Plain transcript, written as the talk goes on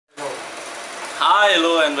Hi,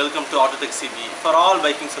 hello and welcome to Autotech CB for all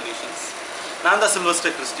biking solutions. நான் தான்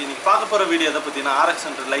S.SYLVESTARCHRISTY. இன்னைக்கு பார்க்க போகிற வீடியோ எதை பற்றினா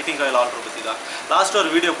Rx100 லைட்டிங் காயில் ஆல்டர் பற்றி தான். லாஸ்ட் ஒரு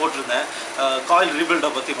வீடியோ போட்டிருந்தேன் காயில் ரீபில்டை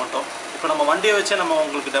பற்றி மட்டும். இப்போ நம்ம வண்டியை வச்சே நம்ம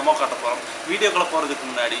உங்களுக்கு டெமோ காட்ட போகிறோம். வீடியோக்குள்ளே போகிறதுக்கு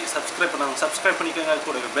முன்னாடி சப்ஸ்கிரைப் பண்ணிக்கோங்க,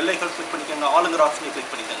 கூட பெல் ஐக்கான் கிளிக் பண்ணிக்கோங்க, ஆளுங்கிற ஆப்ஷனை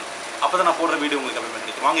கிளிக் பண்ணிக்கோங்க. அப்போ தான் நான் போடுற வீடியோ உங்களுக்கு அப்போ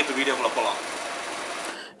கிடைக்கும். வாங்க இப்போ வீடியோக்குள்ளே போகலாம்.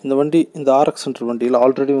 இந்த வண்டி இந்த Rx100 வண்டியில்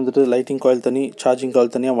ஆல்ரெடி வந்துட்டு லைட்டிங் காயில் தனி, சார்ஜிங்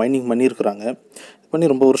காயில் தனியாக வைண்டிங் பண்ணியிருக்கிறாங்க. பண்ணி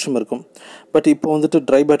ரொம்ப வருஷம் இருக்கும். பட் இப்போ வந்துட்டு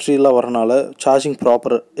ட்ரை பேட்டரியெலாம் வரனால சார்ஜிங்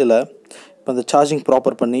ப்ராப்பர் இல்லை. இப்போ அந்த சார்ஜிங்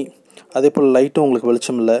ப்ராப்பர் பண்ணி, அதே போல் லைட்டும் உங்களுக்கு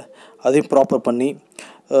வெளிச்சம் இல்லை, அதையும் ப்ராப்பர் பண்ணி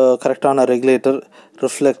கரெக்டான ரெகுலேட்டர்,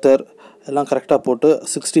 ரிஃப்ளெக்டர் எல்லாம் கரெக்டாக போட்டு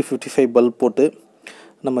 6055 பல்ப் போட்டு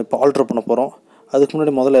நம்ம இப்போ ஆல்ட்ரு பண்ண போகிறோம். அதுக்கு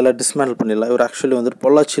முன்னாடி முதல்ல எல்லாம் டிஸ்மேண்டில் பண்ணிடலாம். இவர் ஆக்சுவலி வந்துட்டு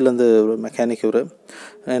பொள்ளாச்சியிலேருந்து ஒரு மெக்கானிக், இவர்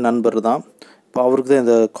என் நண்பர் தான். இப்போ அவருக்கு தான்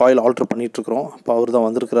இந்த காயில் ஆல்ட்ரு பண்ணிகிட்ருக்குறோம். இப்போ அவர் தான்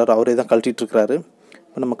வந்திருக்கிறாரு, அவரே தான் கழட்டிகிட்ருக்கிறாரு.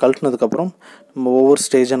 இப்போ நம்ம கழட்டினதுக்கப்புறம் நம்ம ஒவ்வொரு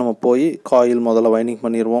ஸ்டேஜை நம்ம போய் காயில் முதல்ல வைண்டிங்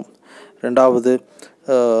பண்ணிடுவோம். ரெண்டாவது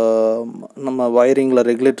நம்ம வயரிங்கில்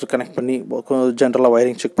ரெகுலேட்டர் கனெக்ட் பண்ணி ஜென்ரலாக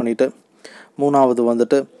வயரிங் செக் பண்ணிவிட்டு, மூணாவது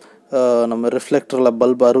வந்துட்டு நம்ம ரிஃப்ளெக்டரில்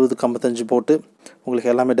பல்ப் 60-55 போட்டு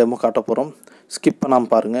உங்களுக்கு எல்லாமே டெமோ காட்ட போகிறோம். ஸ்கிப்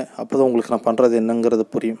பண்ணாமல் பாருங்கள், அப்போ தான் உங்களுக்கு நான் பண்ணுறது என்னங்கிறது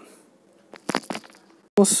புரியும்.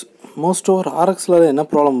 மோஸ்ட் ஓவர் ஆர்எக்ஸில் என்ன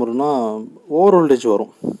ப்ராப்ளம் வரும்னா ஓவர் வோல்டேஜ்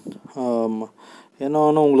வரும்.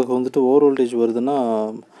 என்னன்னா உங்களுக்கு வந்துட்டு ஓவர் வோல்டேஜ் வருதுன்னா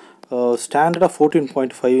ஸ்டாண்டர்டாக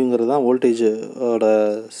 14.5ங்கிறது தான் வோல்டேஜோட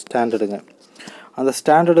ஸ்டாண்டர்டுங்க. அந்த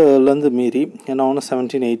ஸ்டாண்டர்டுலேருந்து மீறி என்ன ஒன்று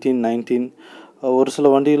 17, 18, 19 ஒரு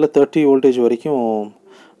சில வண்டியில் 30 வோல்டேஜ் வரைக்கும்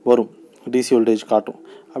வரும். டிசி வோல்டேஜ் காட்டும்.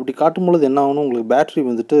 அப்படி காட்டும் பொழுது என்ன ஆகணும், உங்களுக்கு பேட்ரி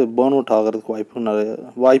வந்துட்டு பேர்ன் அவுட் ஆகிறதுக்கு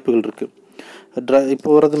வாய்ப்புகள் இருக்குது. இப்போ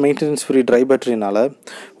வர்றது மெயின்டெனன்ஸ் ஃப்ரீ ட்ரை பேட்டரினால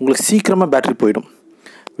உங்களுக்கு சீக்கிரமாக பேட்ரி போயிடும்.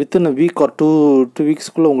 Within a week or two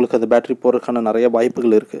வீக்ஸ்க்குள்ளே உங்களுக்கு அந்த பேட்ரி போகிறதுக்கான நிறைய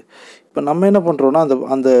வாய்ப்புகள் இருக்குது. இப்போ நம்ம என்ன பண்ணுறோன்னா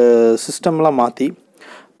அந்த சிஸ்டம்லாம் மாற்றி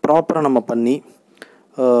ப்ராப்பராக நம்ம பண்ணி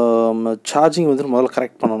சார்ஜிங் வந்துட்டு முதல்ல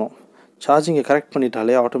கரெக்ட் பண்ணணும். சார்ஜிங்கை கரெக்ட்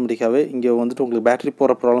பண்ணிட்டாலே ஆட்டோமேட்டிக்காகவே இங்கே வந்துட்டு உங்களுக்கு பேட்ரி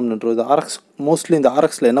போகிற ப்ராப்ளம் நின்றுது. மோஸ்ட்லி இந்த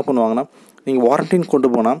ஆர்எக்ஸில் என்ன பண்ணுவாங்கன்னா, நீங்கள் வாரண்டின்னு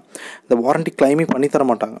கொண்டு போனால் இந்த வாரண்டி கிளைமே பண்ணித்தர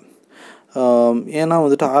மாட்டாங்க. ஏன்னா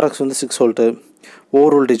வந்துட்டு ஆர்எக்ஸ் வந்து 6 வோல்ட்டு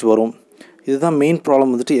ஓவர் வோல்டேஜ் வரும். இதுதான் மெயின்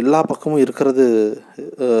ப்ராப்ளம் வந்துட்டு எல்லா பக்கமும்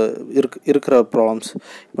இருக்கிற ப்ராப்ளம்ஸ்.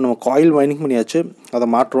 இப்போ நம்ம காயில் வைண்டிங் பண்ணியாச்சு, அதை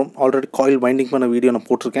மாற்றுறோம். ஆல்ரெடி காயில் வைண்டிங் பண்ண வீடியோ நான்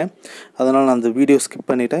போட்டிருக்கேன், அதனால் நான் அந்த வீடியோ ஸ்கிப்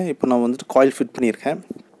பண்ணிவிட்டேன். இப்போ நான் வந்துட்டு காயில் ஃபிட் பண்ணியிருக்கேன்,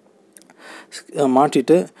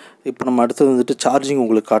 மாட்டிட்டு இப்போ நம்ம அடுத்தது வந்துட்டு சார்ஜிங்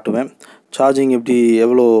உங்களுக்கு காட்டுவேன். சார்ஜிங் எப்படி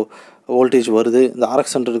எவ்வளோ வோல்டேஜ் வருது. இந்த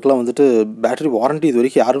Rx100க்குலாம் வந்துட்டு பேட்டரி வாரண்ட்டி இது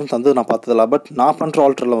வரைக்கும் யாரும் தந்தது நான் பார்த்ததில்ல. பட் நான் பண்ணுற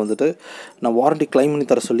ஆல்டரில் வந்துட்டு நான் வாரண்ட்டி கிளைம் பண்ணி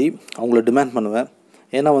தர சொல்லி அவங்கள டிமாண்ட் பண்ணுவேன்.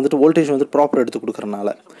 ஏன்னா வந்துட்டு வோல்டேஜ் வந்துட்டு ப்ராப்பராக எடுத்து கொடுக்குறனால.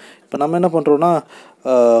 இப்போ நம்ம என்ன பண்ணுறோன்னா,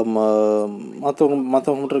 மற்றவங்க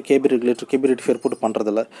மட்டும் கேபி ரெக்டிஃபையர் போட்டு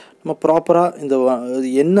பண்ணுறதில்ல. நம்ம ப்ராப்பராக இந்த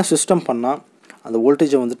என்ன சிஸ்டம் பண்ணால் அந்த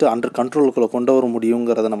வோல்டேஜை வந்துட்டு அண்டர் கண்ட்ரோலுக்குள்ளே கொண்டு வர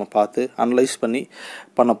முடியுங்கிறத நம்ம பார்த்து அனலைஸ் பண்ணி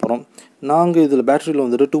பண்ண போகிறோம். நாங்கள் இதில் பேட்டரியில்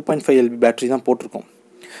வந்துட்டு 2.5 LB பேட்டரி தான் போட்டிருக்கோம்.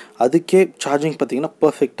 அதுக்கே சார்ஜிங் பார்த்திங்கன்னா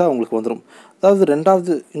பர்ஃபெக்டாக உங்களுக்கு வந்துடும். அதாவது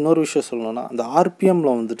ரெண்டாவது இன்னொரு விஷயம் சொல்லணும்னா, அந்த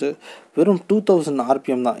ஆர்பிஎம்மில் வந்துட்டு வெறும் 2000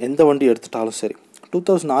 RPM தான் எந்த வண்டி எடுத்துட்டாலும் சரி.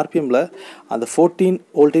 2000 RPMமில் அந்த 14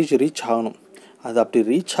 வோல்டேஜ் ரீச் ஆகணும். அது அப்படி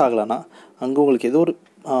ரீச் ஆகலைன்னா அங்கே உங்களுக்கு ஏதோ ஒரு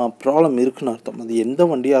ப்ராப்ளம் இருக்குதுன்னு அர்த்தம். அது எந்த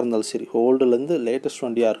வண்டியாக இருந்தாலும் சரி, ஓல்டுலேருந்து லேட்டஸ்ட்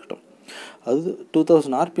வண்டியாக இருக்கட்டும், அது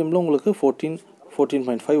 2000 RPMமில் உங்களுக்கு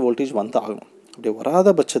 14.5 வோல்டேஜ் வந்து ஆகணும். அப்படி வராத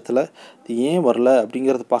பட்சத்தில் இது ஏன் வரல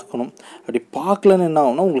அப்படிங்கிறத பார்க்கணும். அப்படி பார்க்கலன்னு என்ன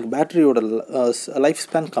ஆகும்னா, உங்களுக்கு பேட்டரியோட லைஃப்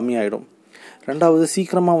ஸ்பேன் கம்மியாகிடும். ரெண்டாவது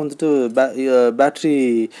சீக்கிரமாக வந்துட்டு பேட்ரி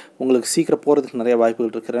உங்களுக்கு சீக்கிரம் போகிறதுக்கு நிறைய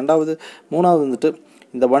வாய்ப்புகள் இருக்குது. மூணாவது வந்துட்டு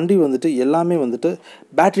இந்த வண்டி வந்துட்டு எல்லாமே வந்துட்டு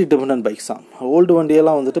பேட்ரி டிபெண்டன்ட் பைக்ஸ் தான். ஓல்டு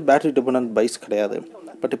வண்டியெல்லாம் வந்துட்டு பேட்ரி டிபெண்டன்ட் பைக்ஸ் கிடையாது.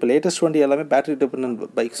 பட் இப்போ லேட்டஸ்ட் வண்டி எல்லாமே பேட்ரி டிபெண்டன்ட்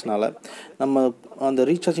பைக்ஸ்னால நம்ம அந்த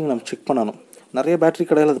ரீசார்ஜிங் நம்ம செக் பண்ணணும். நிறைய பேட்ரி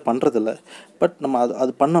கடையில் அது பண்ணுறதில்ல. பட் நம்ம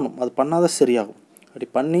அது பண்ணணும். அது பண்ணாதான் சரியாகும். அப்படி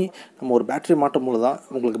பண்ணி நம்ம ஒரு பேட்ரி மாட்டும் போது தான்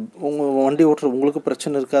உங்கள் வண்டி ஓட்டுற உங்களுக்கு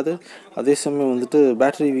பிரச்சனை இருக்காது. அதே சமயம் வந்துட்டு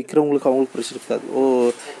பேட்ரி விற்கிறவங்களுக்கு அவங்களுக்கு பிரச்சனை இருக்காது.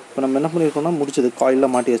 இப்போ நம்ம என்ன பண்ணியிருக்கோம்னா, முடிச்சது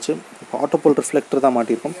காயிலில் மாட்டியாச்சு. இப்போ ஆட்டோபோல் ரிஃப்ளெக்டர் தான்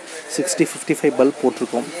மாட்டியிருக்கோம். 6055 பல்ப்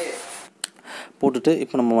போட்டுட்டு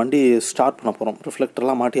இப்போ நம்ம வண்டி ஸ்டார்ட் பண்ண போகிறோம்.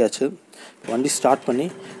 ரிஃப்ளெக்டர்லாம் மாட்டியாச்சு. வண்டி ஸ்டார்ட் பண்ணி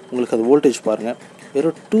உங்களுக்கு அது வோல்டேஜ் பாருங்கள்.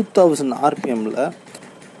 வெறும் 2000 RPMமில்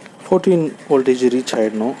 14 வோல்டேஜ் ரீச்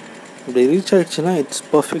ஆகிடணும். இப்படி ரீச் ஆகிடுச்சுன்னா இட்ஸ்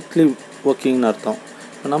பர்ஃபெக்ட்லி ஒர்க்கிங்னு அர்த்தம்.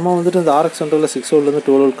 நம்ம வந்துட்டு இந்த Rx100ல் 6 வோல்ட்லேருந்து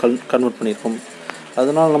 12 வோல்ட் கன்வெர்ட் பண்ணியிருக்கோம்.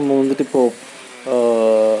 அதனால் நம்ம வந்துட்டு இப்போது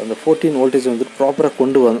அந்த 14 வோல்டேஜ் வந்துட்டு ப்ராப்பராக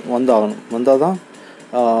கொண்டு வந்தாகணும். வந்தால் தான்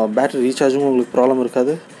பேட்டரி ரீசார்ஜும் உங்களுக்கு ப்ராப்ளம்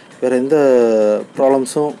இருக்காது. வேறு எந்த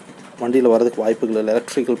ப்ராப்ளம்ஸும் வண்டியில் வரதுக்கு வாய்ப்புகள் இல்லை.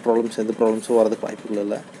 எலக்ட்ரிக்கல் ப்ராப்ளம்ஸ் எந்த ப்ராப்ளம்ஸும் வரதுக்கு வாய்ப்புகள்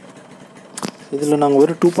இல்லை. இதில் நாங்கள்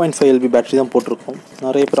வெறும் 2.5 LB பேட்டரி தான் போட்டிருக்கோம்.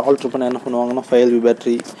 நிறைய பேர் ஆல்ட்ரு பண்ண என்ன பண்ணுவாங்கன்னா 5 LB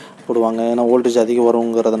பேட்டரி போடுவாங்க. ஏன்னா வோல்டேஜ் அதிகம்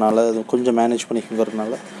வருங்கிறதுனால அது கொஞ்சம் மேனேஜ்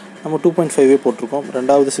பண்ணிக்கங்கிறதுனால நம்ம 2.5 போட்டிருக்கோம்.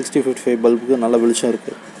 ரெண்டாவது 6055 பல்புக்கு நல்ல வெளிச்சம்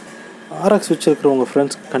இருக்குது. RX வச்சுருக்கிற உங்கள்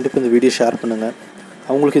ஃப்ரெண்ட்ஸ்க்கு கண்டிப்பாக இந்த வீடியோ ஷேர் பண்ணுங்கள்.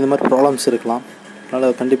 அவங்களுக்கு இந்த மாதிரி ப்ராப்ளம்ஸ் இருக்கலாம்.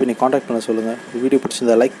 அதனால் கண்டிப்பாக நீங்கள் காண்டாக்ட் பண்ண சொல்லுங்கள். வீடியோ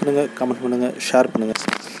பிடிச்சிருந்தா லைக் பண்ணுங்கள், கமெண்ட் பண்ணுங்கள், ஷேர் பண்ணுங்கள்.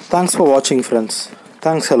 தேங்க்ஸ் ஃபார் வாட்சிங் friends.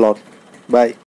 Thanks a lot. Bye.